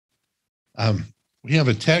We have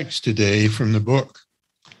a text today from the book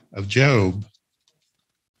of Job,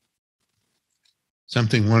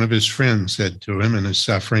 something one of his friends said to him in his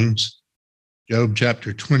sufferings. Job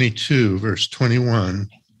chapter 22, verse 21,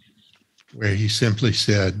 where he simply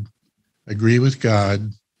said, "Agree with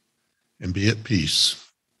God and be at peace."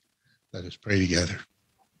 Let us pray together.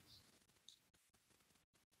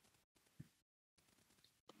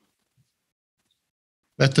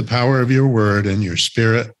 Let the power of your word and your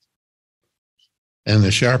spirit and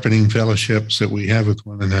the sharpening fellowships that we have with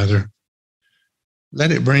one another,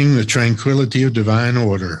 let it bring the tranquility of divine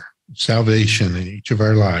order, salvation in each of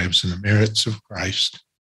our lives and the merits of Christ.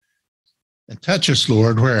 And touch us,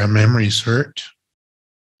 Lord, where our memories hurt,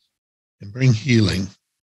 and bring healing.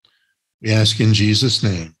 We ask in Jesus'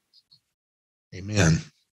 name. Amen.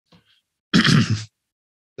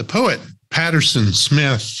 The poet Patterson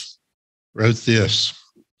Smith wrote this: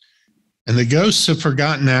 "And the ghosts of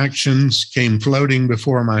forgotten actions came floating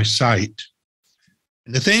before my sight.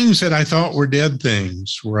 And the things that I thought were dead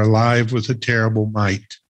things were alive with a terrible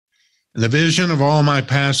might. And the vision of all my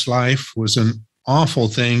past life was an awful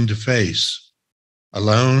thing to face.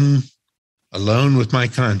 Alone with my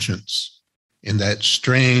conscience in that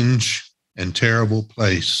strange and terrible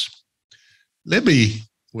place." Libby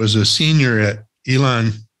was a senior at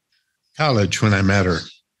Elon College when I met her.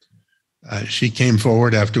 She came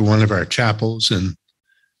forward after one of our chapels and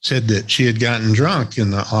said that she had gotten drunk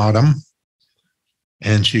in the autumn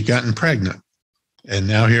and she'd gotten pregnant. And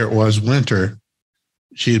now here it was winter.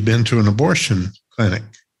 She had been to an abortion clinic.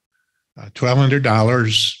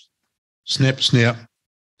 $1,200, snip, snip,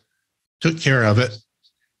 took care of it.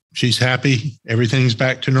 She's happy. Everything's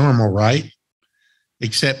back to normal, right?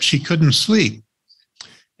 Except she couldn't sleep.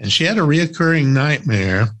 And she had a reoccurring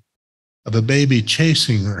nightmare of a baby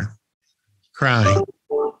chasing her, crying.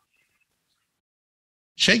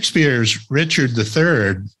 Shakespeare's Richard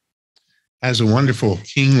III has a wonderful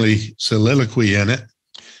kingly soliloquy in it,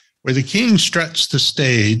 where the king struts the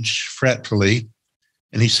stage fretfully,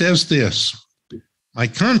 and he says this: "My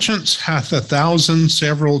conscience hath 1,000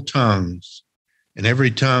 several tongues, and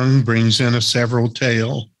every tongue brings in a several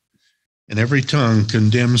tale, and every tongue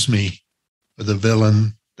condemns me for the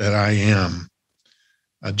villain that I am."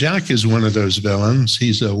 Jack is one of those villains.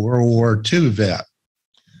 He's a World War II vet.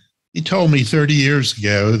 He told me 30 years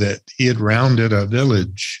ago that he had rounded a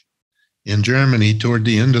village in Germany toward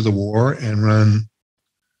the end of the war and run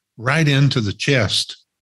right into the chest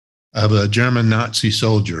of a German Nazi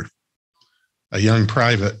soldier, a young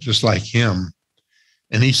private just like him.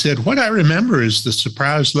 And he said, "What I remember is the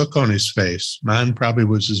surprised look on his face." Mine probably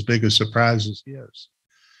was as big a surprise as his.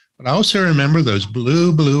 But I also remember those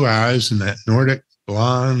blue eyes and that Nordic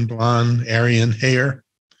blonde Aryan hair.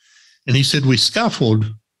 And he said, "We scuffled,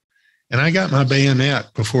 and I got my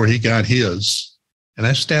bayonet before he got his, and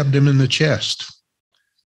I stabbed him in the chest."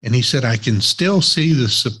 And he said, "I can still see the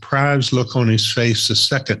surprised look on his face the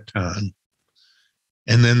second time,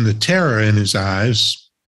 and then the terror in his eyes.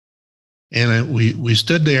 And we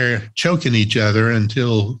stood there choking each other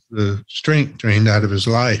until the strength drained out of his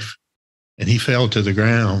life, and he fell to the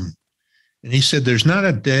ground." And he said, "There's not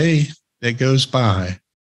a day that goes by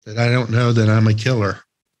that I don't know that I'm a killer,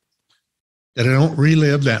 that I don't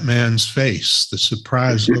relive that man's face, the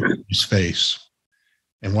surprised look on his face,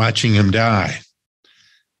 and watching him die."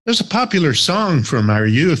 There's a popular song from our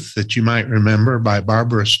youth that you might remember by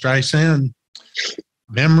Barbara Streisand: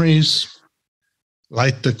 "Memories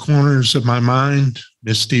light the corners of my mind,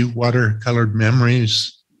 misty watercolored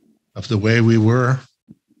memories of the way we were."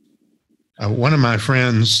 One of my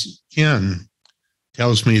friends, Ken,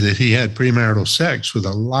 tells me that he had premarital sex with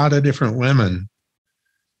a lot of different women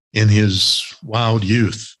in his wild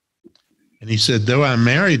youth. And he said, "Though I'm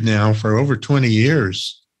married now for over 20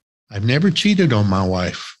 years, I've never cheated on my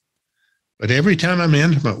wife. But every time I'm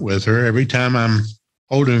intimate with her, every time I'm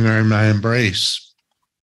holding her in my embrace,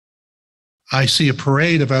 I see a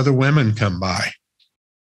parade of other women come by.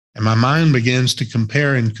 And my mind begins to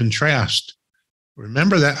compare and contrast.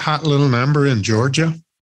 Remember that hot little number in Georgia?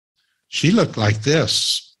 She looked like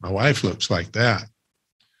this. My wife looks like that.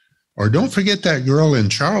 Or don't forget that girl in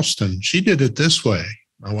Charleston. She did it this way.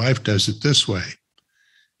 My wife does it this way."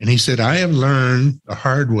 And he said, "I have learned the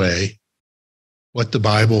hard way what the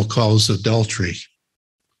Bible calls adultery,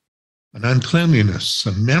 an uncleanliness,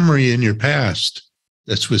 a memory in your past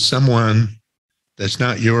that's with someone that's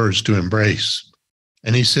not yours to embrace."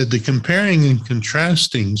 And he said, "The comparing and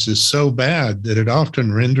contrastings is so bad that it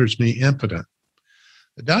often renders me impotent."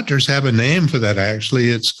 The doctors have a name for that, actually.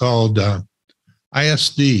 It's called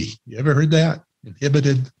ISD. You ever heard that?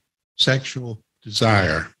 Inhibited sexual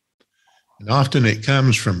desire. And often it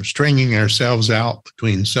comes from stringing ourselves out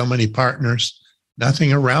between so many partners,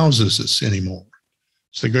 nothing arouses us anymore.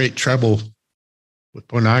 It's the great trouble with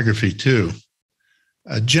pornography, too.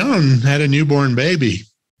 Joan had a newborn baby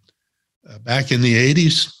back in the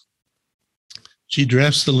 80s. She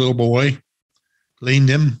dressed the little boy, cleaned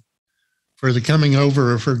him for the coming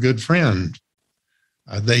over of her good friend.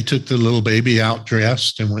 They took the little baby out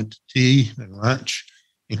dressed and went to tea and lunch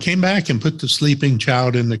and came back and put the sleeping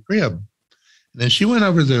child in the crib. And then she went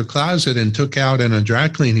over to the closet and took out in a dry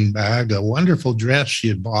cleaning bag a wonderful dress she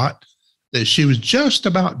had bought that she was just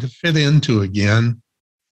about to fit into again,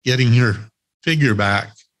 getting her figure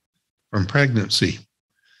back from pregnancy.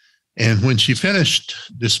 And when she finished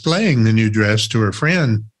displaying the new dress to her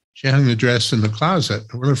friend, she hung the dress in the closet.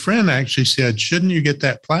 Well, her friend actually said, shouldn't you get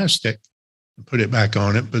that plastic and put it back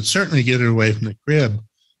on it, but certainly get it away from the crib?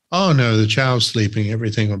 Oh, no, the child's sleeping.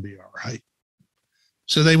 Everything will be all right.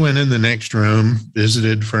 So they went in the next room,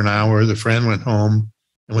 visited for an hour. The friend went home.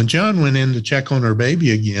 And when Joan went in to check on her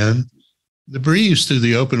baby again, the breeze through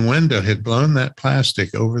the open window had blown that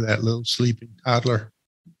plastic over that little sleeping toddler,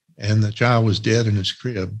 and the child was dead in his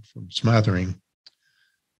crib from smothering.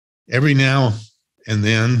 Every now and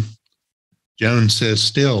then, Joan says,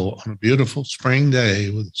 still on a beautiful spring day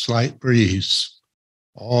with a slight breeze,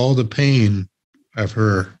 all the pain of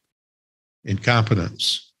her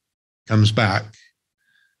incompetence comes back,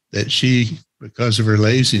 that she, because of her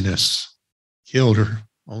laziness, killed her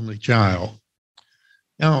only child.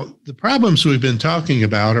 Now, the problems we've been talking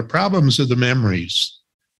about are problems of the memories,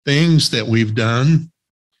 things that we've done,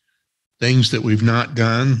 things that we've not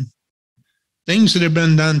done, things that have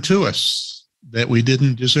been done to us that we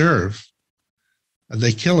didn't deserve.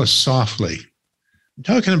 They kill us softly. I'm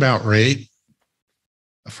talking about rape,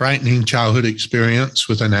 a frightening childhood experience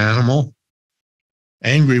with an animal,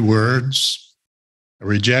 angry words, a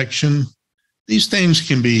rejection. These things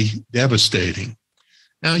can be devastating.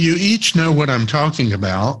 Now, you each know what I'm talking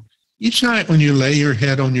about. Each night when you lay your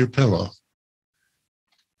head on your pillow,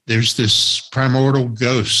 there's this primordial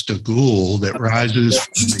ghost, a ghoul that rises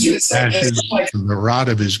from the ashes, from the rot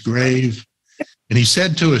of his grave. And he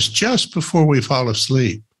said to us just before we fall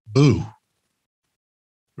asleep, boo,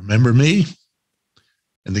 remember me?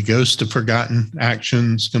 And the ghost of forgotten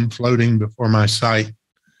actions come floating before my sight.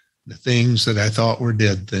 The things that I thought were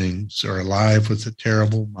dead things are alive with a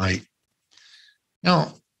terrible might.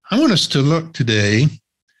 Now, I want us to look today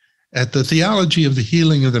at the theology of the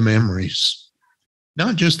healing of the memories,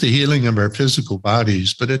 not just the healing of our physical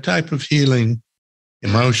bodies, but a type of healing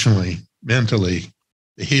emotionally, mentally,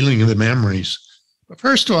 the healing of the memories. But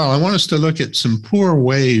first of all, I want us to look at some poor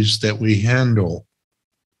ways that we handle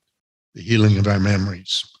the healing of our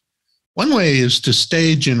memories. One way is to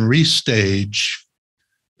stage and restage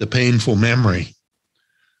the painful memory.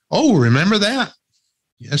 Oh, remember that?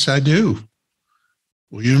 Yes, I do.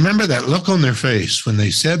 Well, you remember that look on their face when they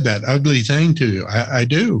said that ugly thing to you? I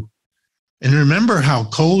do. And remember how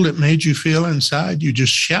cold it made you feel inside? You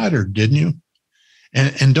just shattered, didn't you?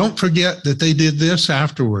 And don't forget that they did this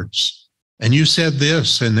afterwards. And you said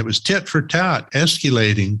this, and it was tit for tat,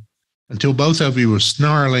 escalating until both of you were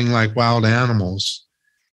snarling like wild animals.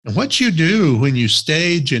 And what you do when you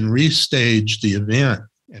stage and restage the event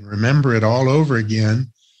and remember it all over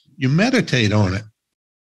again, you meditate on it.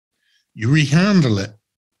 You rehandle it.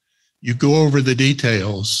 You go over the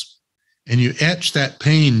details, and you etch that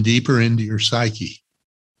pain deeper into your psyche.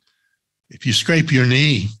 If you scrape your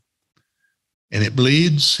knee and it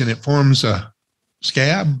bleeds and it forms a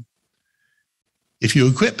scab, if you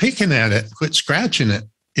would quit picking at it, quit scratching it,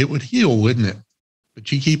 it would heal, wouldn't it?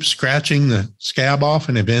 But you keep scratching the scab off,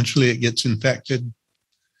 and eventually it gets infected,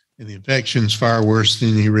 and the infection's far worse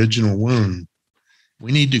than the original wound.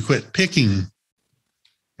 We need to quit picking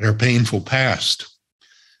at our painful past.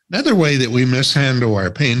 Another way that we mishandle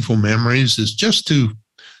our painful memories is just to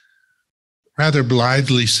rather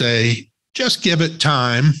blithely say, just give it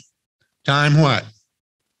time. Time what?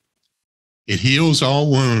 It heals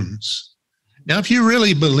all wounds. Now, if you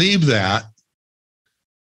really believe that,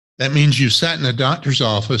 that means you sat in a doctor's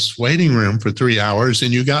office waiting room for 3 hours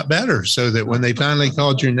and you got better, so that when they finally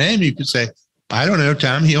called your name, you could say, I don't know,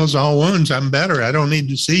 time heals all wounds. I'm better. I don't need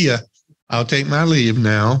to see you. I'll take my leave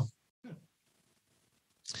now.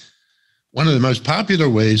 One of the most popular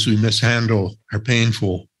ways we mishandle our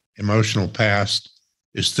painful emotional past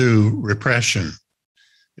is through repression.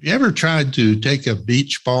 Have you ever tried to take a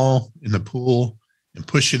beach ball in the pool and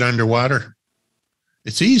push it underwater?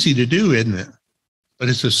 It's easy to do, isn't it? But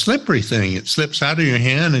it's a slippery thing. It slips out of your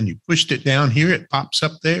hand and you pushed it down here, it pops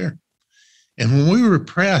up there. And when we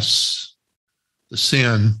repress the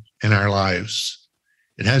sin in our lives,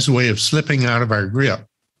 It has a way of slipping out of our grip.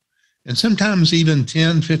 And sometimes even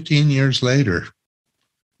 10, 15 years later,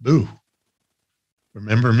 boo,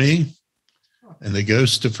 remember me? And the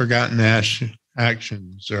ghosts of forgotten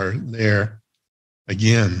actions are there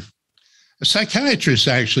again. A psychiatrist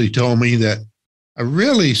actually told me that a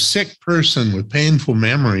really sick person with painful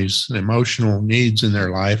memories and emotional needs in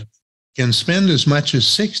their life can spend as much as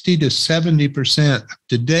 60 to 70% of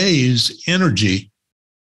today's energy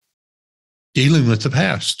dealing with the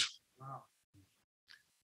past.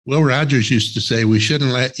 Will Rogers used to say, we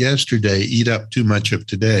shouldn't let yesterday eat up too much of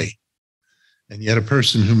today. And yet a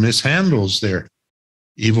person who mishandles their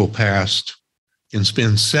evil past can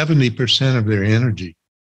spend 70% of their energy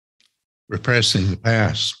repressing the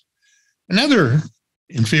past. Another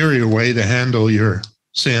inferior way to handle your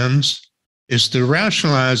sins is to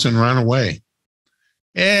rationalize and run away.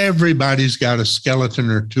 Everybody's got a skeleton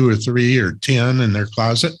or 2 or 3 or 10 in their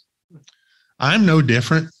closet. I'm no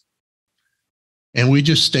different. And we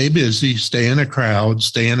just stay busy, stay in a crowd,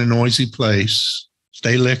 stay in a noisy place,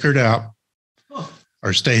 stay liquored up,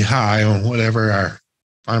 or stay high on whatever our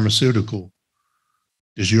pharmaceutical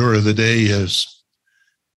du jour of the day is.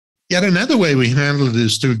 Yet another way we handle it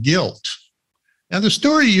is through guilt. Now, the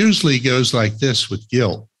story usually goes like this with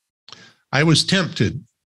guilt. I was tempted.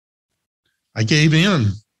 I gave in.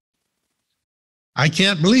 I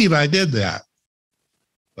can't believe I did that,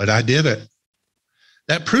 but I did it.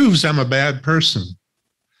 That proves I'm a bad person.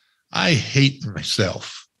 I hate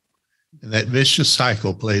myself. And that vicious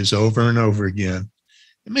cycle plays over and over again.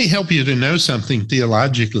 It may help you to know something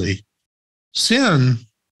theologically. Sin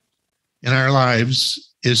in our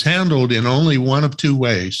lives is handled in only one of 2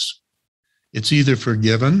 ways. It's either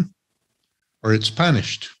forgiven or it's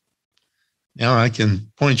punished. Now I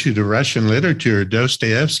can point you to Russian literature,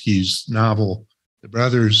 Dostoevsky's novel, The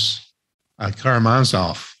Brothers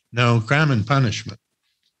Karamazov, No, Crime and Punishment.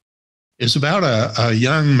 It's about a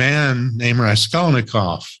young man named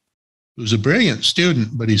Raskolnikov, who's a brilliant student,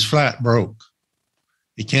 but he's flat broke.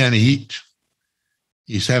 He can't eat.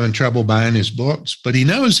 He's having trouble buying his books, but he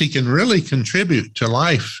knows he can really contribute to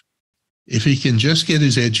life if he can just get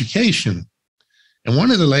his education. And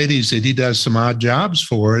one of the ladies that he does some odd jobs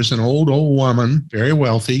for is an old woman, very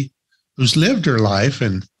wealthy, who's lived her life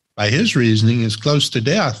and by his reasoning is close to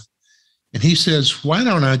death. And he says, why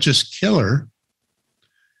don't I just kill her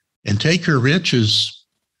and take her riches?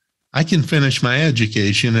 I can finish my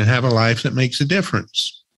education and have a life that makes a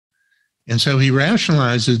difference. And so he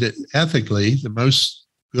rationalizes it ethically, the most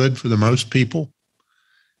good for the most people.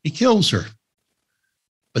 He kills her.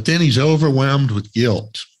 But then he's overwhelmed with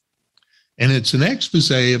guilt. And it's an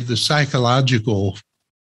expose of the psychological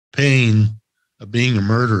pain of being a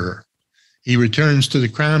murderer. He returns to the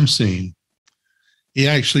crime scene. He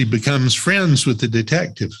actually becomes friends with the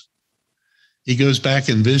detective. He goes back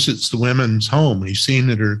and visits the woman's home. He's seen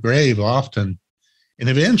at her grave often. And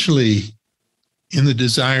eventually, in the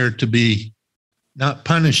desire to be not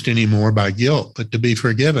punished anymore by guilt, but to be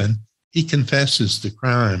forgiven, he confesses the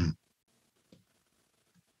crime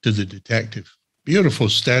to the detective. Beautiful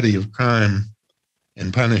study of crime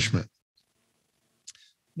and punishment.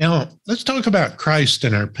 Now, let's talk about Christ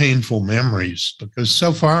and our painful memories, because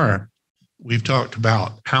so far we've talked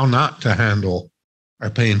about how not to handle our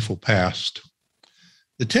painful past.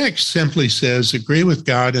 The text simply says, agree with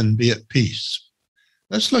God and be at peace.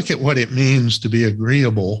 Let's look at what it means to be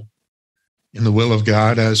agreeable in the will of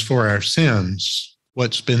God as for our sins,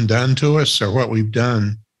 what's been done to us or what we've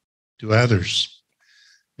done to others.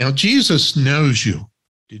 Now, Jesus knows you.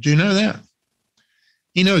 Did you know that?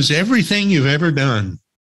 He knows everything you've ever done.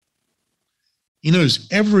 He knows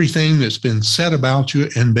everything that's been said about you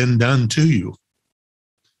and been done to you.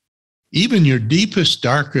 Even your deepest,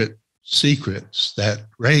 darkest secrets, that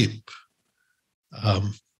rape,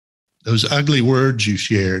 those ugly words you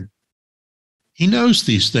shared. He knows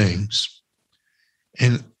these things.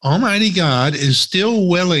 And Almighty God is still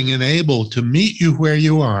willing and able to meet you where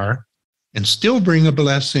you are and still bring a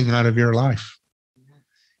blessing out of your life.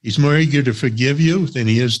 He's more eager to forgive you than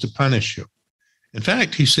he is to punish you. In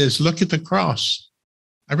fact, he says, look at the cross.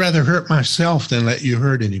 I'd rather hurt myself than let you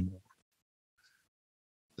hurt anymore.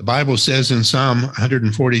 The Bible says in Psalm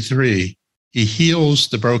 143, he heals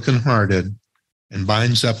the brokenhearted and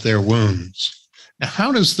binds up their wounds. Now,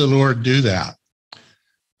 how does the Lord do that?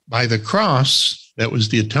 By the cross, that was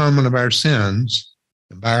the atonement of our sins,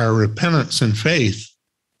 and by our repentance and faith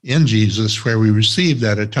in Jesus, where we receive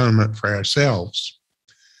that atonement for ourselves.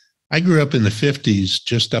 I grew up in the 50s,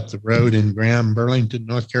 just up the road in Graham, Burlington,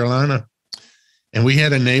 North Carolina, and we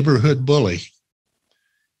had a neighborhood bully.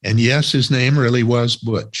 And yes, his name really was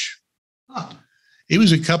Butch. He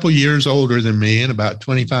was a couple years older than me and about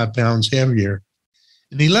 25 pounds heavier.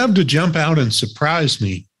 And he loved to jump out and surprise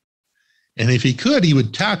me. And if he could, he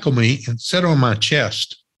would tackle me and sit on my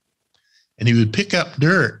chest. And he would pick up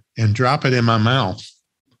dirt and drop it in my mouth.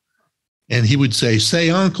 And he would say,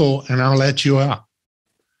 uncle, and I'll let you out.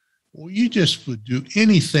 Well, you just would do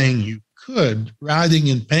anything you could, writhing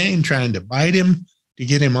in pain, trying to bite him to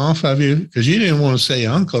get him off of you, because you didn't want to say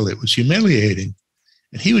uncle. It was humiliating.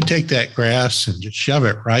 And he would take that grass and just shove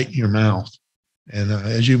it right in your mouth. And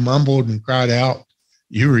as you mumbled and cried out,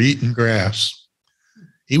 you were eating grass.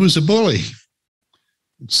 He was a bully.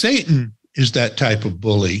 Satan is that type of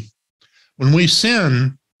bully. When we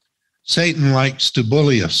sin, Satan likes to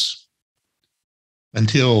bully us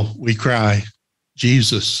until we cry,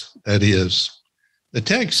 Jesus, that is. The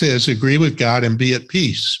text says, agree with God and be at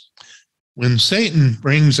peace. When Satan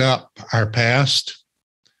brings up our past,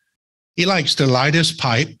 he likes to light his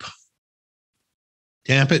pipe,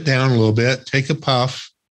 tamp it down a little bit, take a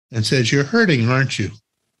puff, and says, you're hurting, aren't you?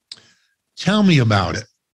 Tell me about it.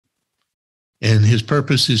 And his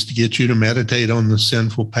purpose is to get you to meditate on the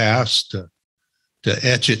sinful past, to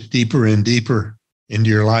etch it deeper and deeper into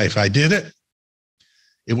your life. I did it.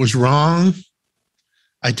 It was wrong.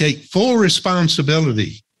 I take full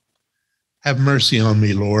responsibility. Have mercy on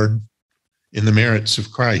me, Lord, in the merits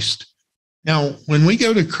of Christ. Now, when we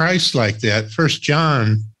go to Christ like that, 1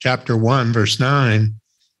 John chapter 1, verse 9,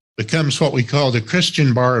 becomes what we call the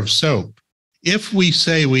Christian bar of soap. If we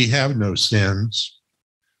say we have no sins,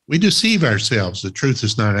 we deceive ourselves. The truth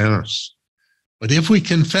is not in us. But if we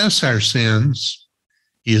confess our sins,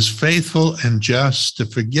 he is faithful and just to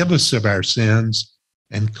forgive us of our sins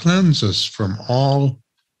and cleanse us from all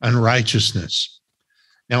unrighteousness.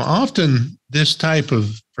 Now, often this type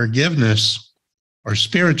of forgiveness or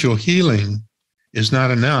spiritual healing is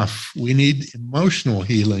not enough. We need emotional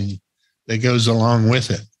healing that goes along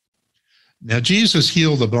with it. Now, Jesus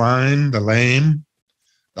healed the blind, the lame,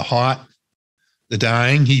 the hot, the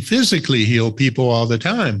dying. He physically healed people all the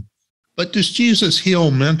time. But does Jesus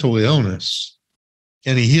heal mental illness?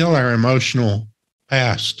 Can he heal our emotional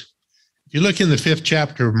past? If you look in the 5th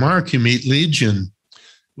chapter of Mark, you meet Legion,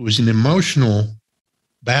 who was an emotional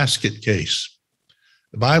basket case.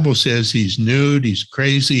 The Bible says he's nude, he's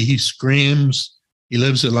crazy, he screams, he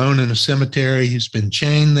lives alone in a cemetery, he's been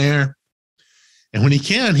chained there. And when he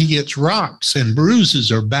can, he gets rocks and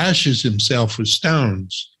bruises or bashes himself with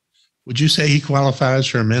stones. Would you say he qualifies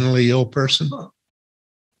for a mentally ill person?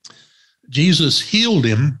 Jesus healed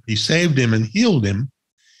him, he saved him and healed him.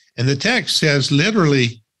 And the text says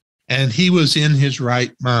literally, and he was in his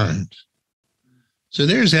right mind. So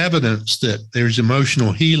there's evidence that there's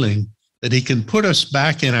emotional healing, that he can put us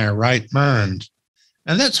back in our right mind.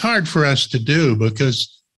 And that's hard for us to do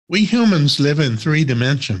because we humans live in 3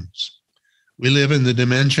 dimensions. We live in the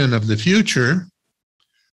dimension of the future,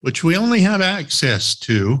 which we only have access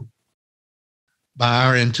to by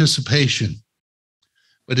our anticipation.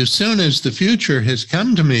 But as soon as the future has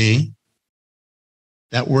come to me,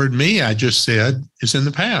 that word me I just said is in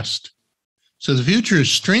the past. So the future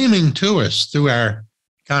is streaming to us through our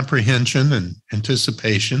comprehension and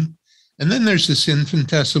anticipation. And then there's this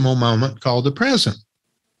infinitesimal moment called the present.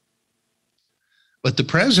 But the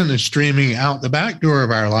present is streaming out the back door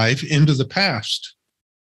of our life into the past.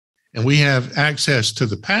 And we have access to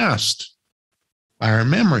the past by our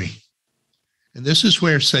memory. And this is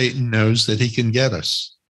where Satan knows that he can get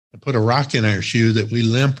us and put a rock in our shoe that we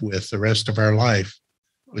limp with the rest of our life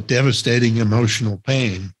with devastating emotional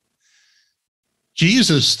pain.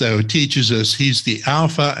 Jesus, though, teaches us he's the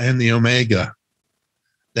Alpha and the Omega.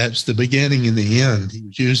 That's the beginning and the end. He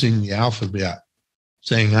was using the alphabet,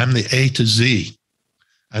 saying, I'm the A to Z.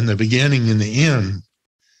 I'm the beginning and the end.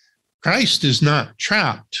 Christ is not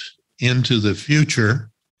trapped into the future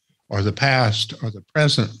or the past or the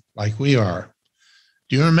present like we are.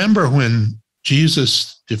 Do you remember when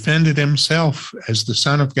Jesus defended himself as the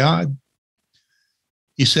Son of God?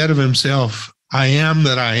 He said of himself, I am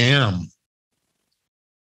that I am.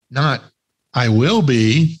 Not I will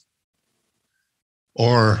be,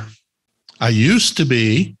 or I used to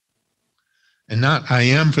be, and not I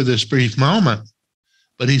am for this brief moment.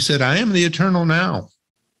 But he said, I am the eternal now.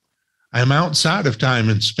 I am outside of time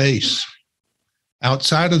and space,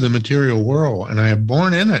 outside of the material world, and I am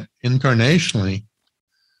born in it incarnationally,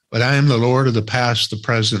 but I am the Lord of the past, the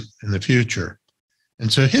present, and the future.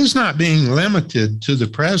 And so his not being limited to the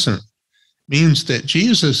present means that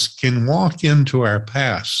Jesus can walk into our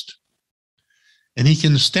past, and he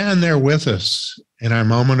can stand there with us in our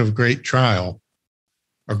moment of great trial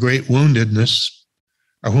or great woundedness,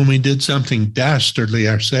 or when we did something dastardly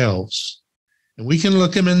ourselves. And we can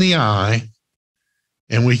look him in the eye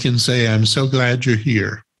And we can say, I'm so glad you're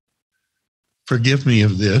here. Forgive me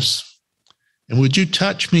of this. And would you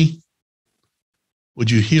touch me?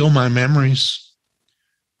 Would you heal my memories?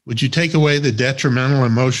 Would you take away the detrimental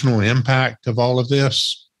emotional impact of all of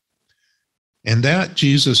this? And that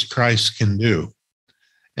Jesus Christ can do.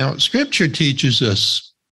 Now, Scripture teaches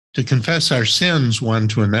us to confess our sins one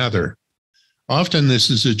to another. Often this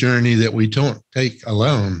is a journey that we don't take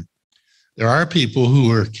alone. There are people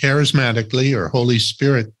who are charismatically or Holy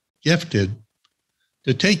Spirit gifted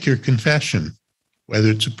to take your confession, whether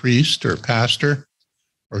it's a priest or a pastor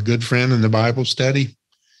or a good friend in the Bible study.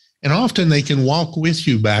 And often they can walk with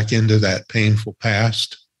you back into that painful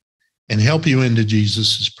past and help you into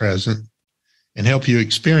Jesus' present and help you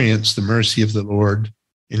experience the mercy of the Lord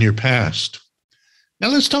in your past. Now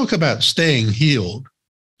let's talk about staying healed.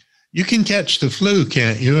 You can catch the flu,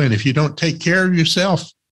 can't you? And if you don't take care of yourself,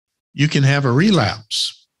 you can have a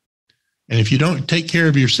relapse. And if you don't take care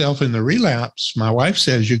of yourself in the relapse, my wife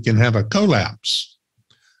says you can have a collapse.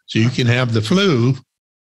 So you can have the flu,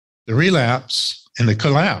 the relapse, and the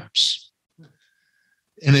collapse.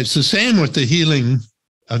 And it's the same with the healing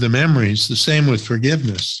of the memories, the same with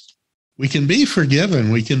forgiveness. We can be forgiven,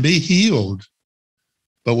 we can be healed,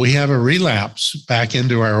 but we have a relapse back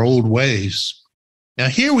into our old ways. Now,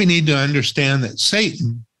 here we need to understand that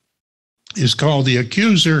Satan is called the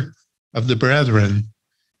accuser of the brethren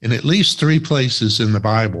in at least 3 places in the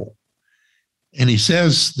Bible. And he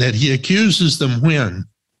says that he accuses them when?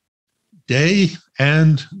 Day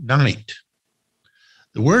and night.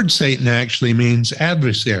 The word Satan actually means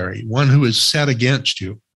adversary, one who is set against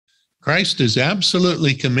you. Christ is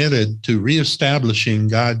absolutely committed to reestablishing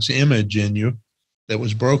God's image in you that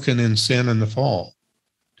was broken in sin and the fall,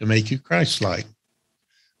 to make you Christ-like.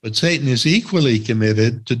 But Satan is equally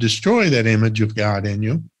committed to destroy that image of God in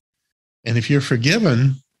you. And if you're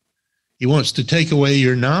forgiven, he wants to take away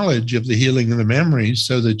your knowledge of the healing of the memories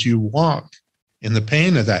so that you walk in the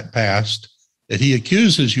pain of that past that he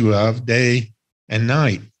accuses you of day and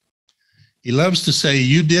night. He loves to say,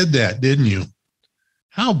 you did that, didn't you?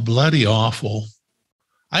 How bloody awful.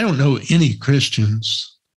 I don't know any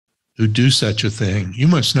Christians who do such a thing. You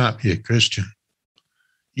must not be a Christian.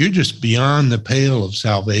 You're just beyond the pale of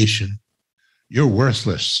salvation. You're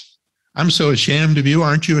worthless. I'm so ashamed of you.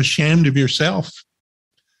 Aren't you ashamed of yourself?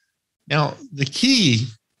 Now, the key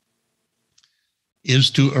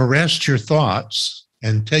is to arrest your thoughts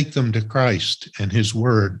and take them to Christ and his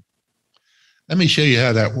word. Let me show you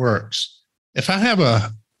how that works. If I have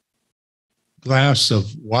a glass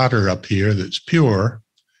of water up here that's pure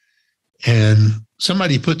and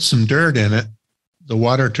somebody puts some dirt in it, the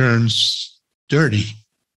water turns dirty.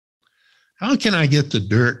 How can I get the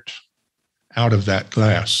dirt out of that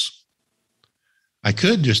glass? I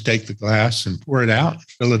could just take the glass and pour it out and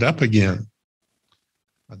fill it up again.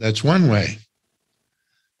 That's one way.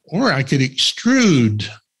 Or I could extrude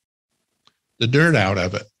the dirt out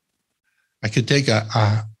of it. I could take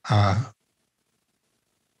a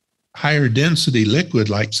higher density liquid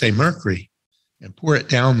like, say, mercury, and pour it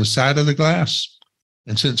down the side of the glass.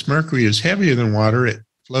 And since mercury is heavier than water, it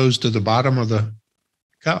flows to the bottom of the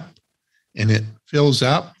cup, and it fills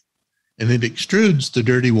up, and it extrudes the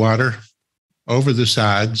dirty water over the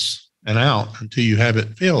sides and out until you have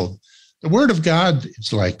it filled. The Word of God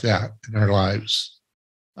is like that in our lives.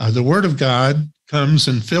 The Word of God comes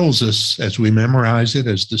and fills us as we memorize it,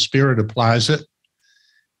 as the Spirit applies it.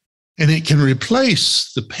 And it can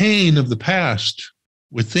replace the pain of the past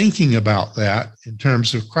with thinking about that in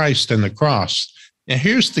terms of Christ and the cross. Now,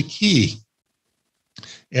 here's the key.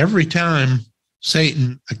 Every time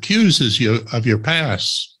Satan accuses you of your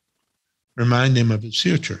past, remind him of his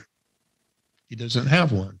future. He doesn't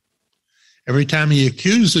have one. Every time he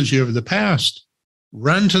accuses you of the past,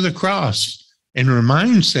 run to the cross and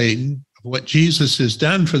remind Satan of what Jesus has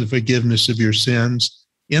done for the forgiveness of your sins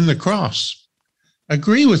in the cross.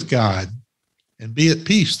 Agree with God and be at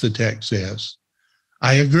peace, the text says.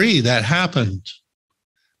 I agree, that happened.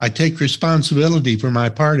 I take responsibility for my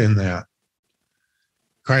part in that.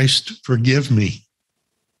 Christ, forgive me.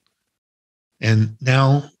 And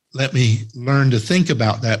now let me learn to think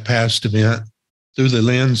about that past event through the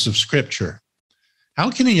lens of Scripture. How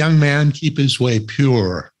can a young man keep his way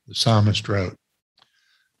pure, the psalmist wrote?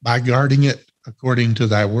 By guarding it according to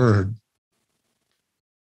thy word.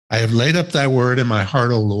 I have laid up thy word in my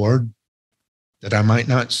heart, O Lord, that I might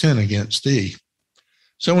not sin against thee.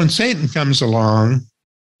 So when Satan comes along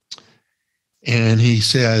and he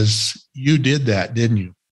says, you did that, didn't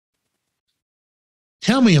you?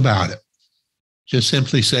 Tell me about it. Just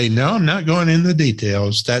simply say, no, I'm not going into the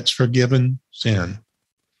details. That's forgiven sin.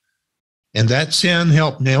 And that sin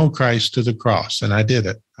helped nail Christ to the cross, and I did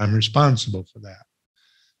it. I'm responsible for that.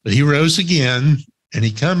 But he rose again, and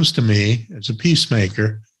he comes to me as a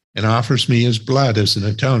peacemaker and offers me his blood as an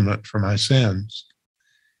atonement for my sins.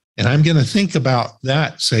 And I'm going to think about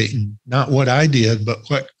that, Satan, not what I did, but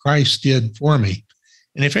what Christ did for me.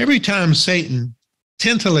 And if every time Satan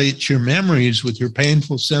titillates your memories with your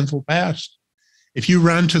painful, sinful past, if you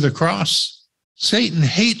run to the cross, Satan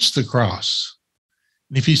hates the cross.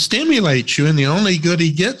 And if he stimulates you and the only good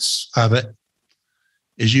he gets of it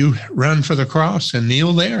is you run for the cross and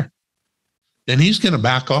kneel there, then he's going to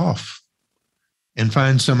back off and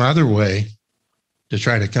find some other way to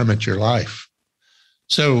try to come at your life.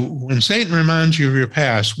 So when Satan reminds you of your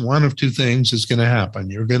past, one of two things is going to happen.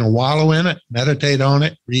 You're going to wallow in it, meditate on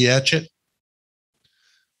it, re-etch it,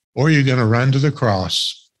 or you're going to run to the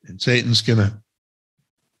cross, and Satan's going to,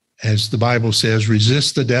 as the Bible says,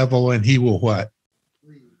 resist the devil, and he will what?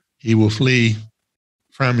 He will flee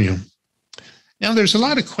from you. Now, there's a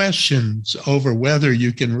lot of questions over whether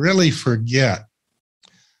you can really forget.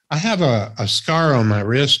 I have a scar on my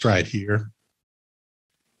wrist right here,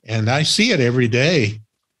 and I see it every day.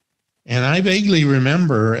 And I vaguely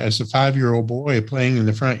remember as a 5-year-old boy playing in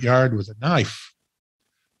the front yard with a knife,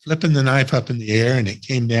 flipping the knife up in the air, and it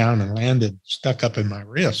came down and landed stuck up in my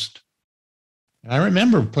wrist. And I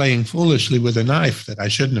remember playing foolishly with a knife that I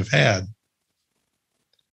shouldn't have had.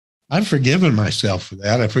 I've forgiven myself for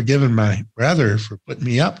that. I've forgiven my brother for putting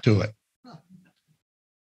me up to it.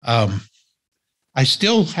 I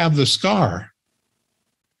still have the scar,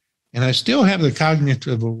 and I still have the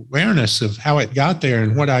cognitive awareness of how it got there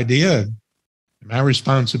and what I did, and my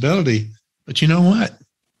responsibility. But you know what?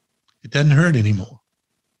 It doesn't hurt anymore.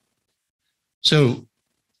 So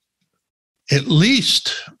at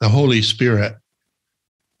least the Holy Spirit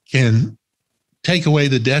can take away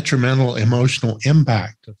the detrimental emotional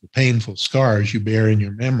impact of the painful scars you bear in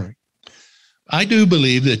your memory. I do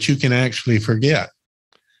believe that you can actually forget.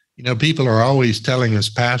 You know, people are always telling us,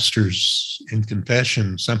 pastors in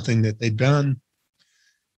confession, something that they've done.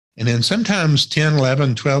 And then sometimes 10,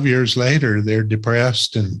 11, 12 years later, they're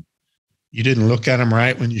depressed and you didn't look at them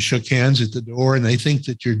right when you shook hands at the door, and they think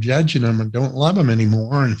that you're judging them and don't love them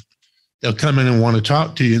anymore. And they'll come in and want to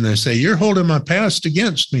talk to you, and they say, "You're holding my past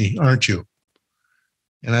against me, aren't you?"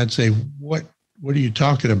 And I'd say, what are you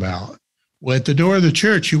talking about? Well, at the door of the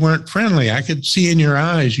church, you weren't friendly. I could see in your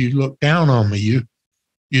eyes you looked down on me. You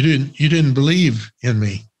didn't believe in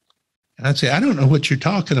me. And I'd say, "I don't know what you're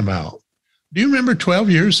talking about. Do you remember 12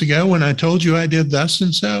 years ago when I told you I did thus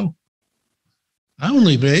and so?" I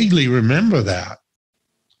only vaguely remember that.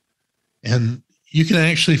 And you can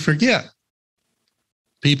actually forget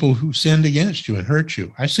people who sinned against you and hurt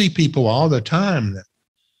you. I see people all the time that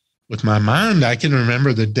with my mind, I can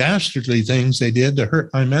remember the dastardly things they did to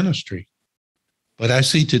hurt my ministry. But I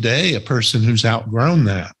see today a person who's outgrown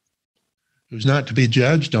that, who's not to be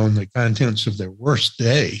judged on the contents of their worst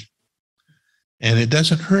day. And it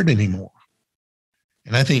doesn't hurt anymore.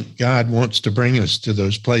 And I think God wants to bring us to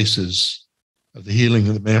those places of the healing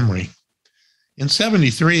of the memory. In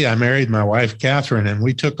 73, I married my wife, Catherine, and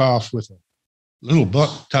we took off with a little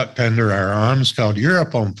book tucked under our arms called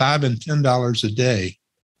Europe on $5 and $10 a day.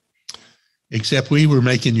 Except we were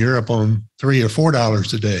making Europe on $3 or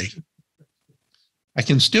 $4 a day. I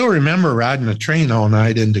can still remember riding a train all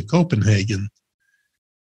night into Copenhagen,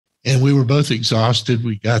 and we were both exhausted.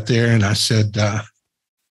 We got there, and I said,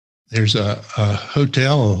 there's a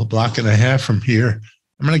hotel a block and a half from here.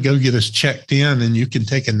 I'm going to go get us checked in, and you can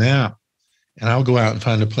take a nap, and I'll go out and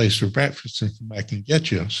find a place for breakfast and come back and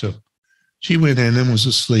get you. So she went in and was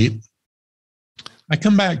asleep. I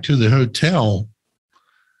come back to the hotel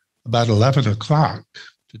about 11 o'clock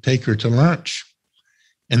to take her to lunch.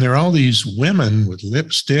 And there are all these women with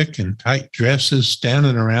lipstick and tight dresses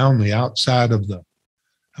standing around the outside of the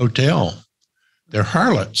hotel. They're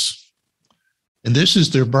harlots. And this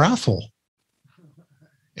is their brothel.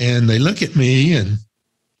 And they look at me and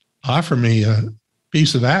offer me a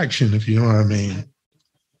piece of action, if you know what I mean.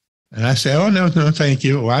 And I say, "Oh, no, thank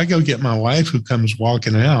you." Well, I go get my wife, who comes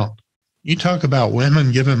walking out. You talk about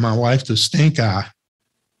women giving my wife the stink eye.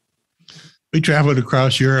 We traveled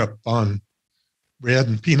across Europe on bread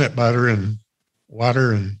and peanut butter and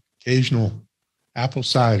water and occasional apple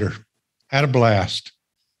cider. Had a blast.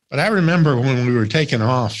 But I remember when we were taking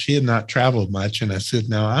off, she had not traveled much. And I said,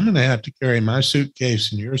 "Now I'm going to have to carry my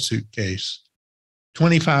suitcase and your suitcase,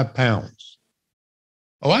 25 pounds.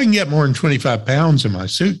 "Oh, I can get more than 25 pounds in my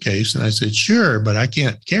suitcase." And I said, "Sure, but I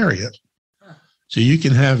can't carry it. So you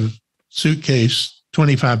can have suitcase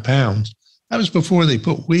 25 pounds. That was before they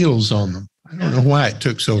put wheels on them. I don't know why it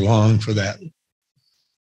took so long for that.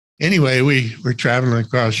 Anyway, we were traveling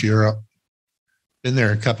across Europe, been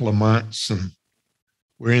there a couple of months, and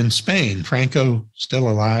we're in Spain. Franco still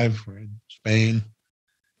alive. We're in Spain.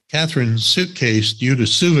 Catherine's suitcase, due to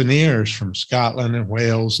souvenirs from Scotland and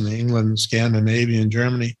Wales and England, Scandinavia, and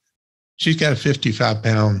Germany, she's got a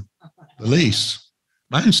 55-pound valise.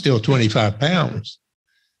 Mine's still 25 pounds.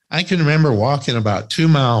 I can remember walking about 2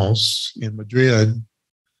 miles in Madrid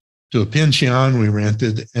to a pension we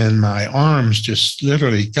rented, and my arms just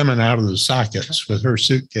literally coming out of the sockets with her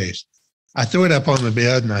suitcase. I threw it up on the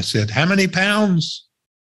bed and I said, "How many pounds?"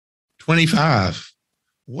 25.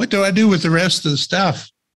 What do I do with the rest of the stuff?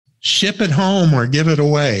 Ship it home or give it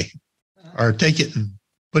away or take it and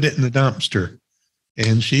put it in the dumpster.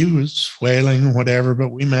 And she was wailing, whatever, but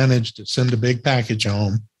we managed to send a big package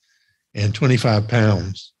home and 25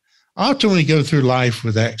 pounds. Often we go through life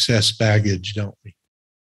with excess baggage, don't we?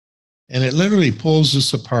 And it literally pulls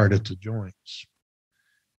us apart at the joints.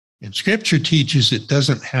 And Scripture teaches it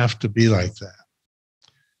doesn't have to be like that.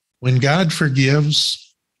 When God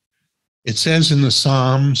forgives, it says in the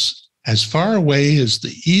Psalms, as far away as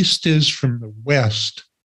the east is from the west,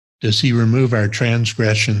 does he remove our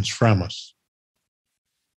transgressions from us.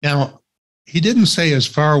 Now, he didn't say as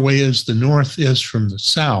far away as the north is from the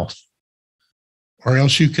south, or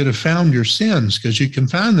else you could have found your sins, because you can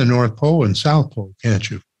find the North Pole and South Pole, can't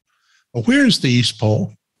you? Well, where's the East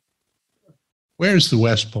Pole? Where's the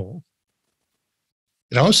West Pole?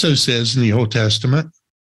 It also says in the Old Testament,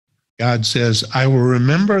 God says, I will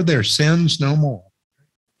remember their sins no more.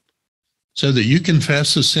 So that you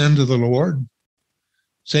confess a sin to the Lord.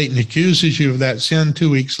 Satan accuses you of that sin 2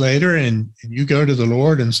 weeks later, and you go to the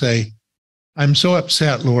Lord and say, I'm so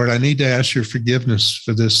upset, Lord, I need to ask your forgiveness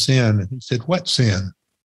for this sin. And he said, what sin?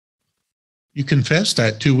 You confessed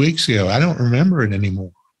that 2 weeks ago. I don't remember it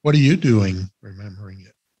anymore. What are you doing remembering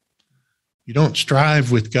it? You don't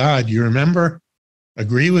strive with God. You remember,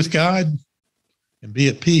 agree with God, and be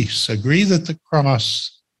at peace. Agree that the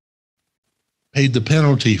cross paid the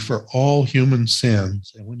penalty for all human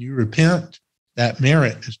sins. And when you repent, that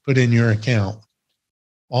merit is put in your account.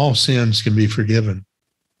 All sins can be forgiven.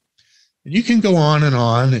 And you can go on and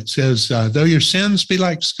on. It says, though your sins be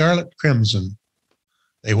like scarlet crimson,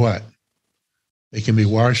 they what? They can be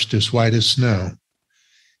washed as white as snow.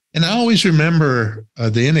 And I always remember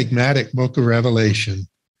the enigmatic book of Revelation.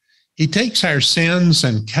 He takes our sins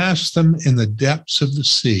and casts them in the depths of the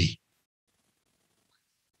sea.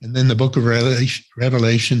 And then the book of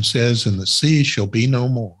Revelation says, and the sea shall be no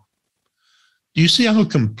more. Do you see how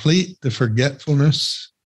complete the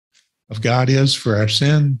forgetfulness of God is for our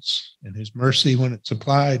sins and his mercy when it's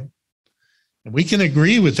applied? And we can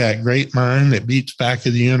agree with that great mind that beats back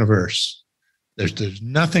of the universe. There's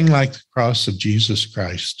nothing like the cross of Jesus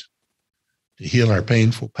Christ to heal our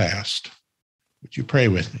painful past. Would you pray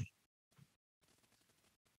with me?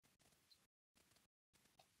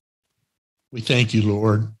 We thank you,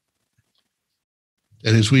 Lord,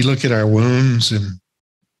 that as we look at our wounds and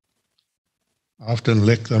often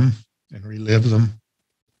lick them and relive them,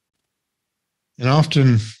 and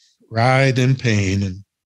often writhe in pain and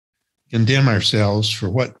condemn ourselves for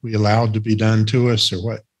what we allowed to be done to us or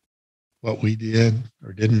what we did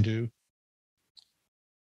or didn't do,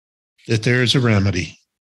 that there is a remedy,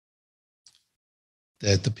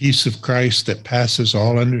 that the peace of Christ that passes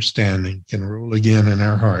all understanding can rule again in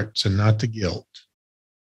our hearts, and not the guilt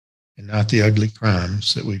and not the ugly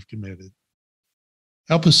crimes that we've committed.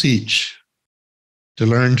 Help us each to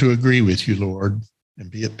learn to agree with you, Lord, and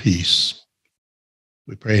be at peace.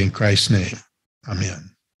 We pray in Christ's name.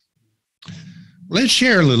 Amen. Let's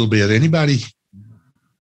share a little bit. Anybody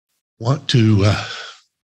want to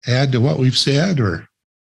add to what we've said or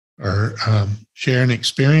share an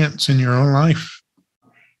experience in your own life?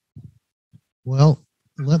 Well,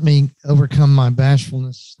 let me overcome my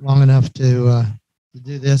bashfulness long enough to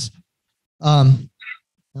do this. I'm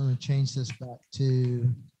going to change this back to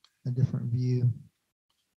a different view.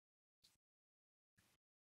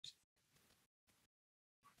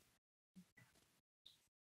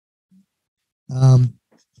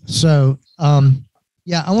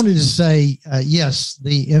 Yeah, I wanted to say, yes,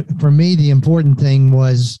 for me, the important thing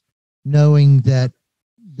was knowing that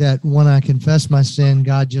when I confess my sin,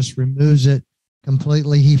 God just removes it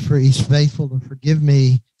completely. He's faithful to forgive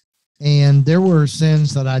me. And there were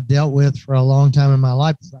sins that I dealt with for a long time in my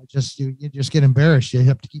life. You just get embarrassed. You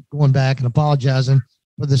have to keep going back and apologizing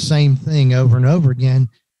for the same thing over and over again.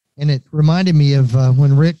 And it reminded me of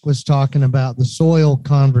when Rick was talking about the soil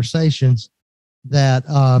conversations, that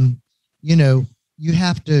you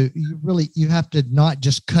have to not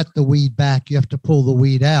just cut the weed back. You have to pull the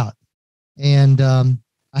weed out. And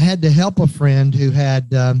I had to help a friend who had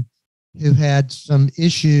who had some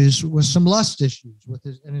issues with some lust issues with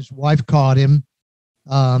his wife caught him.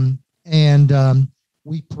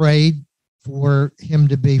 We prayed for him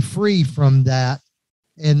to be free from that.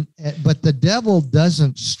 But the devil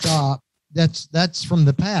doesn't stop. That's from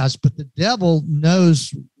the past, but the devil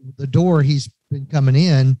knows the door he's been coming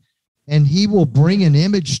in, and he will bring an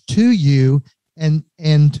image to you and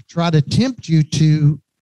try to tempt you to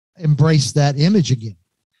embrace that image again,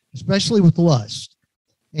 especially with lust.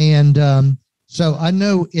 And so I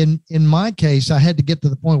know in my case, I had to get to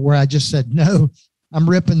the point where I just said, no, I'm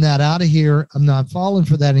ripping that out of here. I'm not falling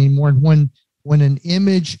for that anymore. And when an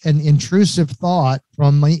image, an intrusive thought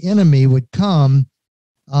from my enemy would come,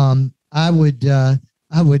 I'm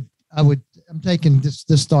taking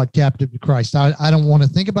this thought captive to Christ. I don't want to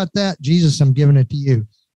think about that. Jesus, I'm giving it to you.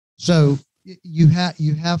 So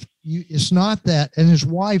it's not that. And his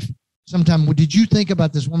wife, sometime, well, did you think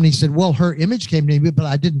about this woman? He said, well, her image came to me, but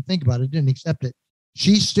I didn't think about it, didn't accept it.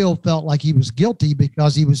 She still felt like he was guilty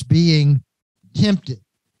because he was being tempted.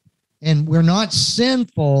 And we're not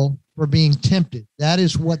sinful for being tempted. That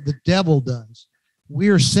is what the devil does. We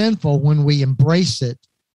are sinful when we embrace it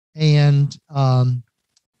and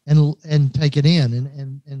take it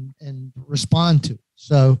in and respond to it.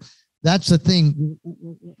 So that's the thing.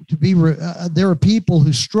 There are people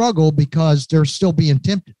who struggle because they're still being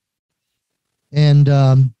tempted. And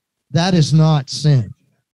that is not sin.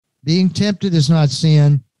 Being tempted is not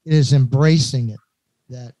sin. It is embracing it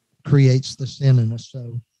that creates the sin in us.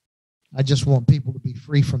 So I just want people to be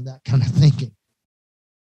free from that kind of thinking.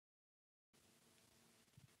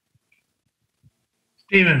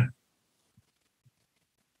 Stephen.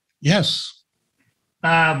 Yes.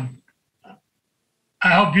 I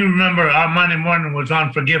hope you remember our Monday morning was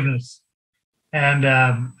on forgiveness. And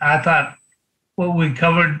I thought what we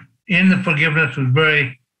covered in the forgiveness was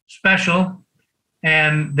very special,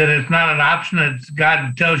 and that it's not an option. It's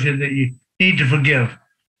God tells you that you need to forgive.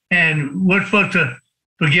 And we're supposed to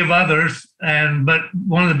forgive others, but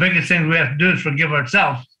one of the biggest things we have to do is forgive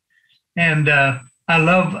ourselves. And I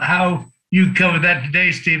love how you covered that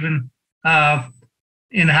today, Stephen,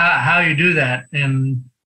 in how you do that. And,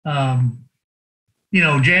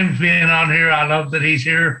 James being on here, I love that he's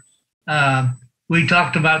here. We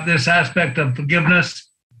talked about this aspect of forgiveness.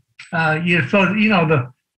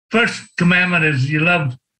 The first commandment is you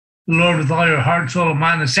love the Lord with all your heart, soul, and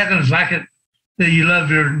mind. The second is like it, that you love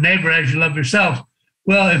your neighbor as you love yourself.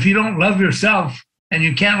 Well, if you don't love yourself, and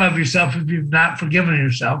you can't love yourself if you've not forgiven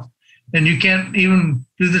yourself, then you can't even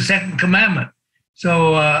do the second commandment.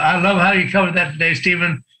 So I love how you covered that today,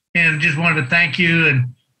 Stephen, and just wanted to thank you.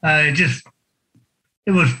 And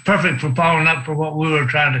it was perfect for following up for what we were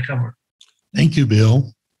trying to cover. Thank you,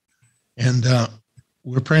 Bill. And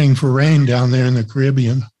we're praying for rain down there in the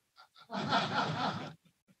Caribbean.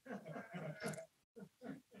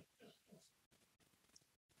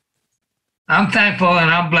 I'm thankful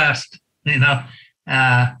and I'm blessed.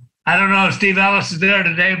 I don't know if Steve Ellis is there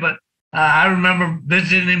today, but I remember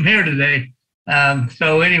visiting him here today.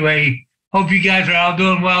 So anyway, hope you guys are all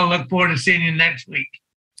doing well. Look forward to seeing you next week.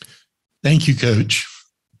 Thank you, Coach.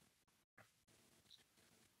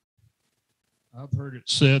 I've heard it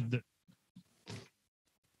said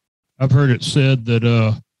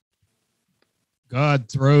that God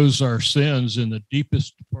throws our sins in the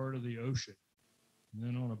deepest part of the ocean. And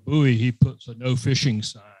then on a buoy, he puts a no fishing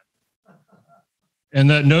sign. And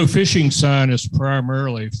that no fishing sign is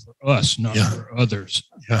primarily for us, not for others.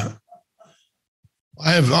 Yeah.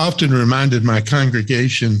 I have often reminded my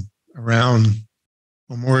congregation around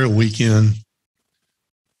Memorial Weekend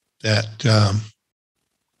that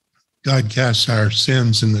God casts our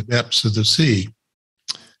sins in the depths of the sea.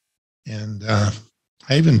 And I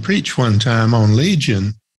even preached one time on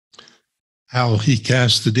Legion, how he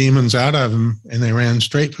cast the demons out of them and they ran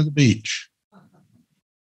straight for the beach.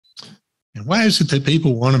 And why is it that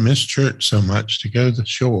people want to miss church so much to go to the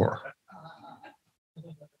shore?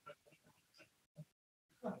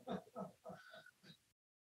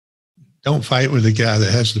 Don't fight with the guy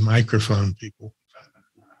that has the microphone, people.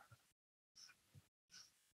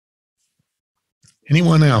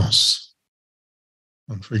 Anyone else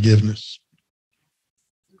on forgiveness?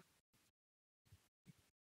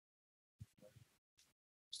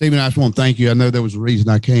 Stephen, I just want to thank you. I know there was a reason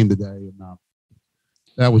I came today, and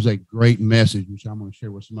that was a great message, which I'm going to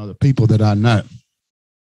share with some other people that I know.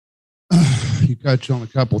 You touched on a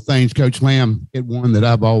couple of things. Coach Lamb hit one that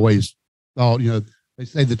I've always thought, they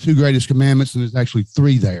say the two greatest commandments, and there's actually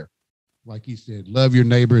three there. Like he said, love your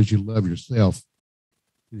neighbor as you love yourself.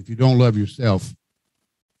 And if you don't love yourself,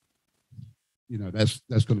 that's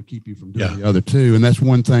going to keep you from doing the other two. And that's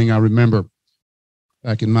one thing I remember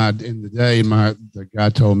back in the day, the guy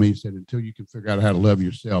told me, he said, until you can figure out how to love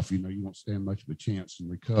yourself, you won't stand much of a chance in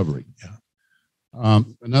recovery. Yeah.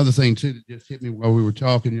 Another thing too that just hit me while we were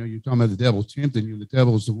talking, you're talking about the devil tempting you. The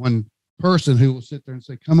devil is the one person who will sit there and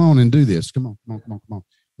say, come on and do this. Come on.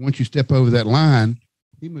 Once you step over that line,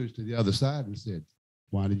 he moves to the other side and said,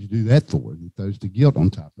 why did you do that for? And he throws the guilt on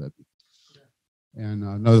top of it. And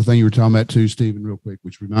another thing you were talking about too, Stephen, real quick,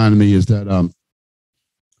 which reminded me is that,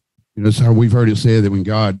 it's how we've heard it said that when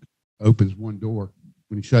God opens one door,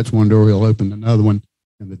 when he shuts one door, he'll open another one,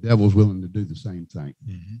 and the devil's willing to do the same thing.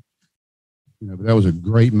 Mm-hmm. But that was a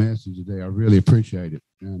great message today. I really appreciate it.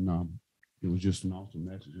 And it was just an awesome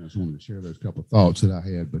message. I just wanted to share those couple of thoughts that I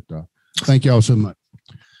had, but thank y'all so much.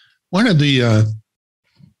 One of the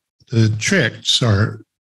tricks or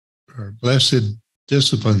blessed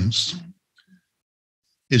disciplines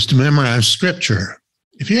is to memorize scripture.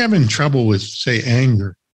 If you're having trouble with, say,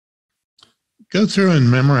 anger, go through and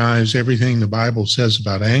memorize everything the Bible says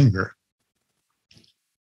about anger.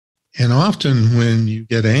 And often when you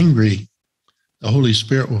get angry, the Holy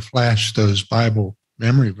Spirit will flash those Bible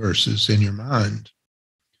memory verses in your mind.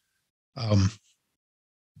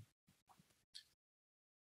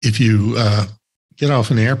 If you get off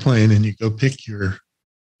an airplane and you go pick your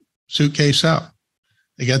suitcase up,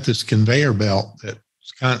 they got this conveyor belt that's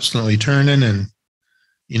constantly turning, and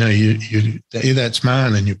you say, that's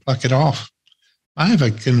mine, and you pluck it off. I have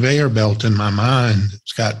a conveyor belt in my mind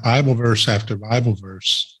that's got Bible verse after Bible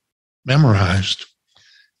verse memorized.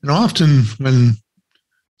 And often when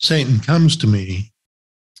Satan comes to me,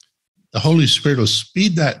 the Holy Spirit will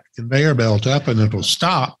speed that conveyor belt up and it'll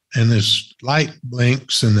stop, and this light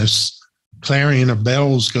blinks and this clarion of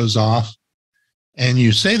bells goes off. And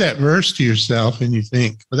you say that verse to yourself and you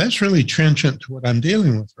think, well, that's really trenchant to what I'm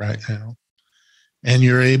dealing with right now. And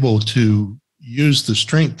you're able to use the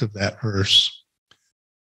strength of that verse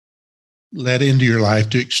let into your life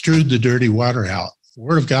to extrude the dirty water out. The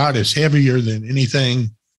Word of God is heavier than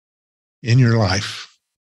anything in your life.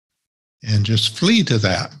 And just flee to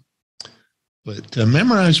that. But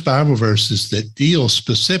memorize Bible verses that deal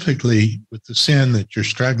specifically with the sin that you're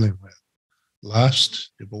struggling with.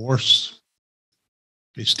 Lust, divorce,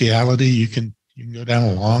 bestiality. You can go down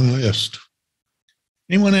a long list.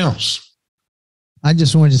 Anyone else? I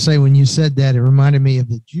just wanted to say, when you said that, it reminded me of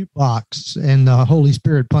the jukebox and the Holy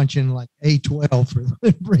Spirit punching like A12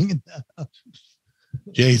 for bringing that up.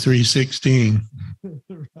 J316.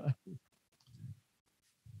 Right.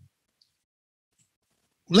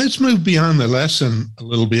 Let's move beyond the lesson a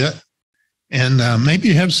little bit, and maybe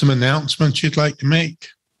you have some announcements you'd like to make,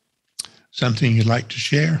 something you'd like to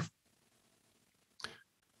share.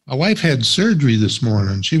 My wife had surgery this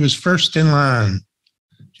morning. She was first in line.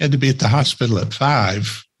 She had to be at the hospital at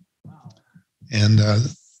 5. And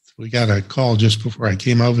we got a call just before I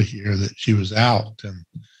came over here that she was out. And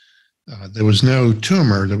there was no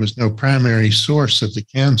tumor. There was no primary source of the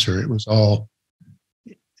cancer. It was all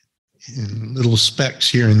in little specks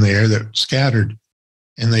here and there that scattered.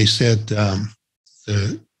 And they said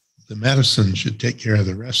the medicine should take care of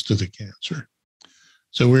the rest of the cancer.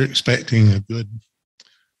 So we're expecting a good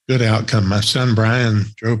outcome. My son Brian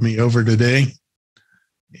drove me over today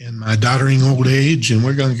in my doddering old age, and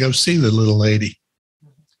we're going to go see the little lady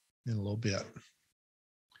in a little bit.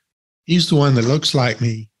 He's the one that looks like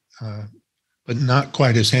me, but not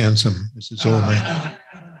quite as handsome as his old man.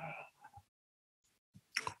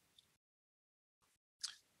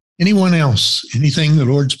 Anyone else? Anything the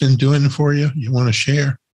Lord's been doing for you want to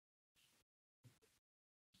share?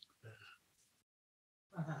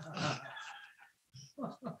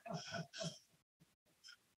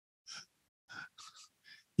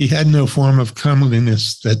 He had no form of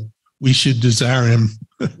comeliness that we should desire him.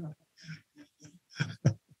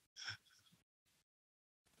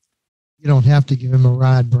 You don't have to give him a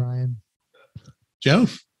ride, Brian. Joe?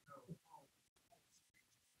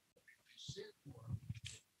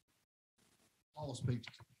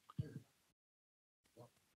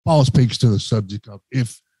 Paul speaks to the subject of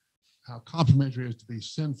how complimentary it is to be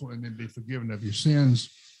sinful and then be forgiven of your sins.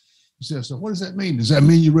 He says, so what does that mean? Does that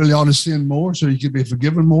mean you really ought to sin more so you can be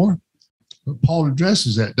forgiven more? But Paul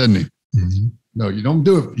addresses that, doesn't he? Mm-hmm. No, you don't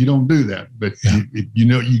do it. You don't do that. But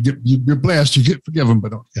you're blessed, you get forgiven,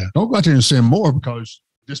 but don't go out there and sin more because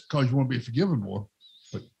you want to be forgiven more.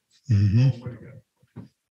 But mm-hmm.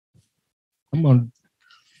 I'm going to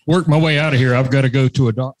work my way out of here. I've got to go to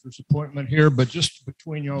a doctor's appointment here, but just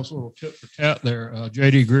between y'all's little tit for tat there,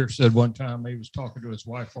 J.D. Greer said one time he was talking to his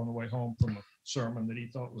wife on the way home from a sermon that he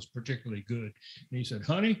thought was particularly good. And he said,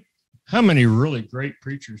 honey, how many really great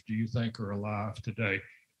preachers do you think are alive today?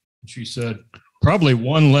 And she said, Probably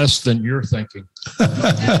one less than you're thinking.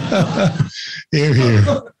 Hear,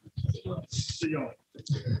 hear.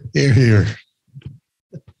 Hear, hear.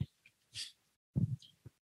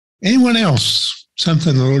 Anyone else?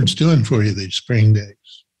 Something the Lord's doing for you these spring days?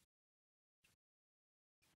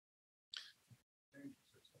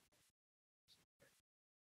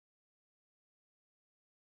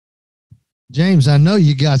 James, I know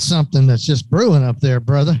you got something that's just brewing up there,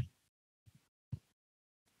 brother.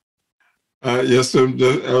 Yes, I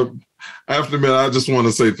have to admit, I just want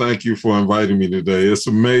to say thank you for inviting me today. It's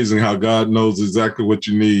amazing how God knows exactly what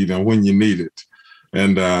you need and when you need it.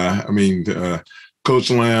 And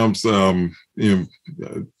Coach Lamb's,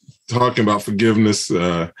 talking about forgiveness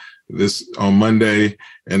this on Monday,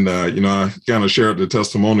 and I kind of shared the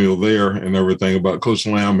testimonial there and everything about Coach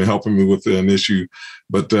Lamb and helping me with an issue.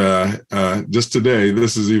 But just today,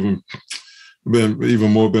 this has been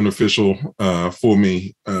even more beneficial for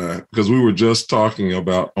me because we were just talking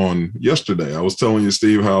about on yesterday. I was telling you,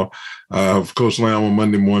 Steve, how Coach Lamb on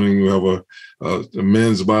Monday morning, we have a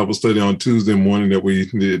men's Bible study on Tuesday morning that we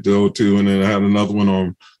needed to go to, and then I had another one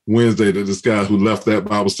on Wednesday that this guy who left that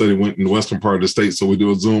Bible study went in the western part of the state. So we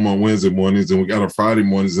do a Zoom on Wednesday mornings, and we got our Friday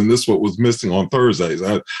mornings, and this is what was missing on Thursdays.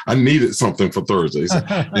 I needed something for Thursdays,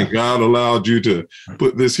 and God allowed you to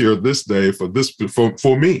put this here this day for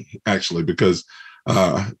me, actually, because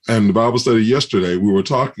and the Bible study yesterday, we were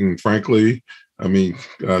talking, frankly,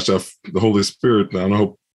 the Holy Spirit, I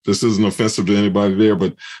hope this isn't offensive to anybody there,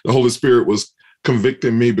 but the Holy Spirit was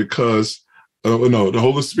convicting me because, the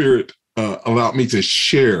Holy Spirit allowed me to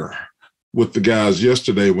share with the guys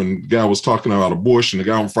yesterday when the guy was talking about abortion. The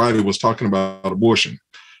guy on Friday was talking about abortion,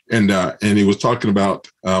 and he was talking about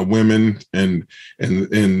women and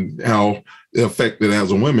how it affected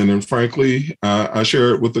as a women. And frankly, I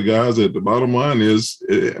share it with the guys that the bottom line is,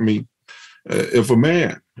 if a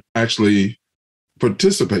man actually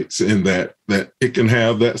participates in that it can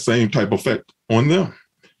have that same type of effect on them,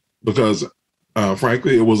 because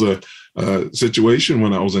frankly, it was a situation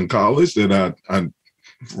when I was in college that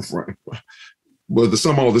but to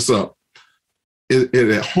sum all this up, it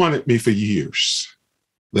had haunted me for years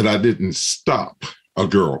that I didn't stop a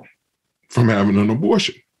girl from having an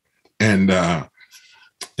abortion. And one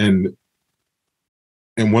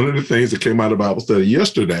of the things that came out of Bible study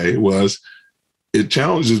yesterday was it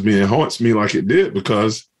challenges me and haunts me like it did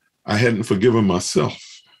because I hadn't forgiven myself.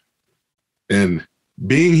 And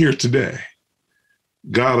being here today,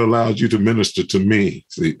 God allowed you to minister to me.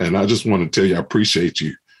 See, and I just want to tell you, I appreciate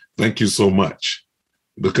you. Thank you so much.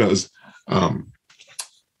 Because,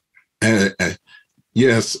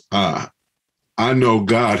 yes, I know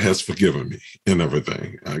God has forgiven me and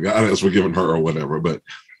everything. God has forgiven her or whatever. But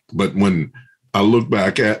when I look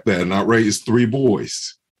back at that, and I raised 3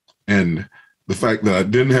 boys, and the fact that I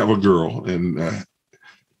didn't have a girl, and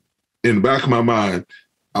in the back of my mind,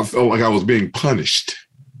 I felt like I was being punished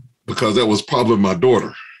because that was probably my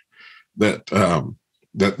daughter that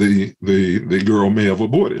the girl may have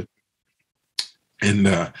aborted.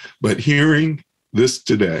 And but hearing this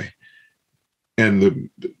today and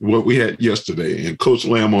what we had yesterday and Coach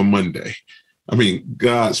Lamb on Monday,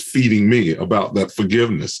 God's feeding me about that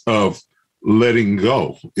forgiveness of letting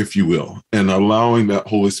go, if you will, and allowing that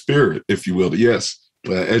Holy Spirit, if you will. Yes,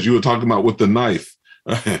 as you were talking about with the knife,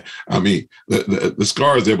 the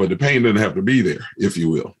scar is there, but the pain doesn't have to be there, if you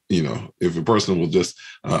will. If a person will just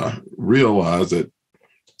realize that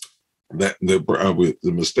the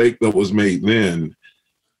mistake that was made then,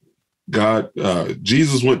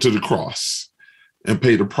 Jesus went to the cross and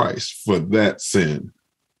paid a price for that sin,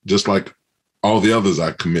 just like all the others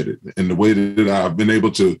I committed. And the way that I've been able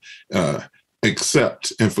to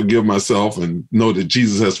accept and forgive myself and know that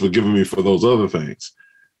Jesus has forgiven me for those other things,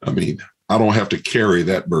 I don't have to carry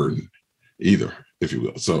that burden either, if you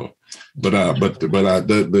will. So,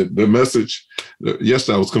 the message, yes,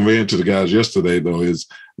 I was conveying to the guys yesterday, though, is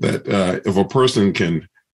that if a person can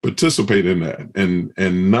participate in that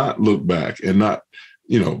and not look back and not,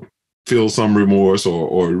 feel some remorse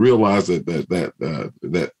or realize that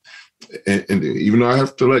and even though I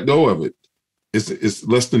have to let go of it, it's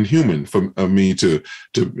less than human for me to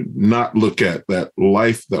not look at that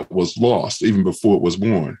life that was lost even before it was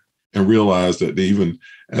born, and realize that even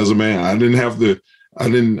as a man, I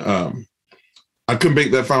couldn't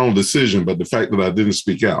make that final decision, but the fact that I didn't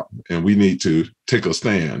speak out, and we need to take a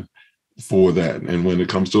stand for that. And when it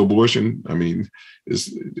comes to abortion,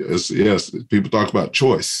 it's yes, people talk about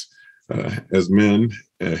choice. As men,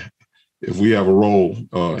 if we have a role,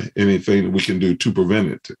 anything that we can do to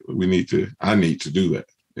prevent it, I need to do that,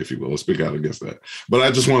 if you will, speak out against that. But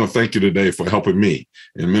I just want to thank you today for helping me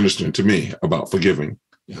and ministering to me about forgiving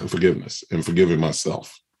and forgiveness and forgiving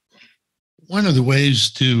myself. One of the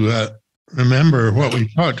ways to remember what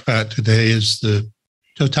we talked about today is the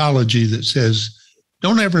tautology that says,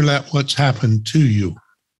 don't ever let what's happened to you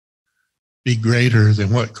be greater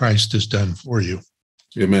than what Christ has done for you.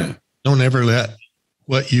 Amen. Don't ever let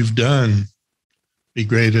what you've done be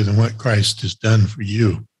greater than what Christ has done for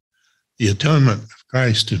you. The atonement of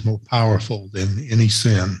Christ is more powerful than any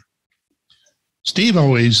sin. Steve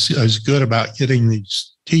always is good about getting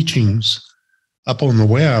these teachings up on the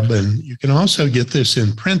web, and you can also get this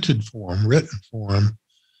in printed form, written form.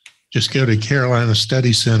 Just go to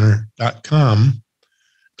carolinastudycenter.com,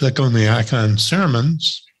 click on the icon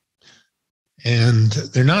Sermons, and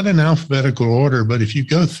they're not in alphabetical order, but if you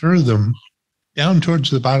go through them, down towards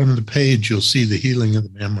the bottom of the page, you'll see the healing of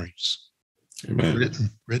the memories. Amen.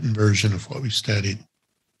 Written version of what we studied.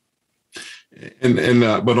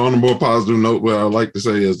 But on a more positive note, what I'd like to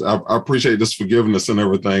say is I appreciate this forgiveness and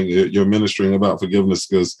everything you're ministering about forgiveness,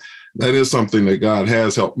 because that is something that God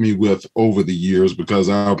has helped me with over the years, because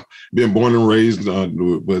I've been born and raised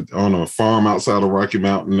on a farm outside of Rocky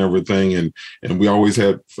Mountain and everything. And we always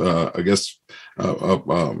had,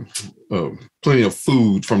 plenty of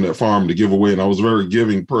food from that farm to give away. And I was a very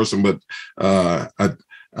giving person, but I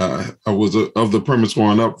was of the premise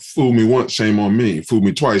growing up, fool me once, shame on me. Fool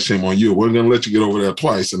me twice, shame on you. We're going to let you get over there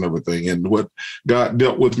twice and everything. And what God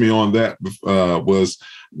dealt with me on that was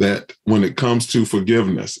that when it comes to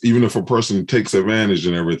forgiveness, even if a person takes advantage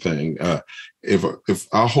and everything, if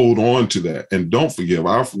I hold on to that and don't forgive,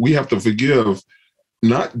 we have to forgive,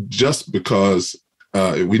 not just because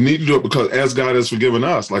we need to do it because as God has forgiven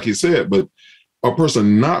us, like he said, but a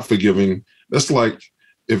person not forgiving, that's like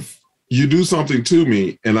if you do something to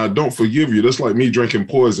me and I don't forgive you, that's like me drinking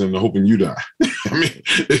poison and hoping you die. I mean,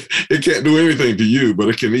 it can't do anything to you, but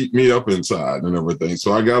it can eat me up inside and everything.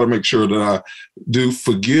 So I got to make sure that I do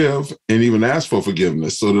forgive and even ask for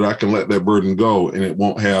forgiveness so that I can let that burden go and it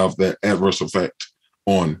won't have that adverse effect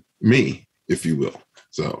on me, if you will.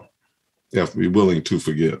 So you have to be willing to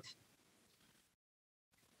forgive.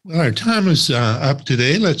 Well, our time is up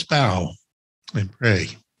today. Let's bow and pray.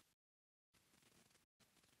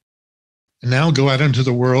 And now go out into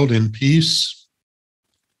the world in peace,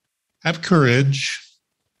 have courage,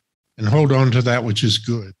 and hold on to that which is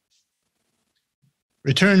good.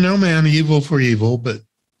 Return no man evil for evil, but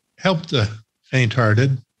help the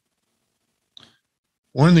faint-hearted,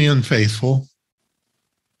 warn the unfaithful,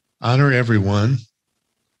 honor everyone,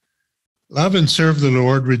 love and serve the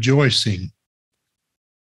Lord, rejoicing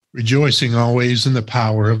always in the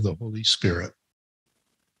power of the Holy Spirit.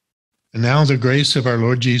 And now the grace of our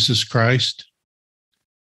Lord Jesus Christ,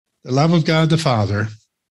 the love of God the Father,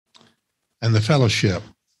 and the fellowship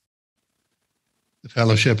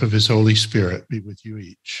of his Holy Spirit be with you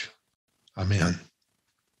each. Amen.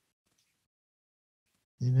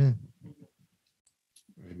 Amen.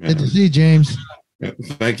 Good to see you, James.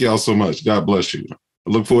 Thank you all so much. God bless you. I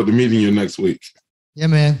look forward to meeting you next week. Yeah,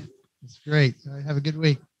 man. It's great. Have a good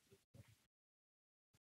week.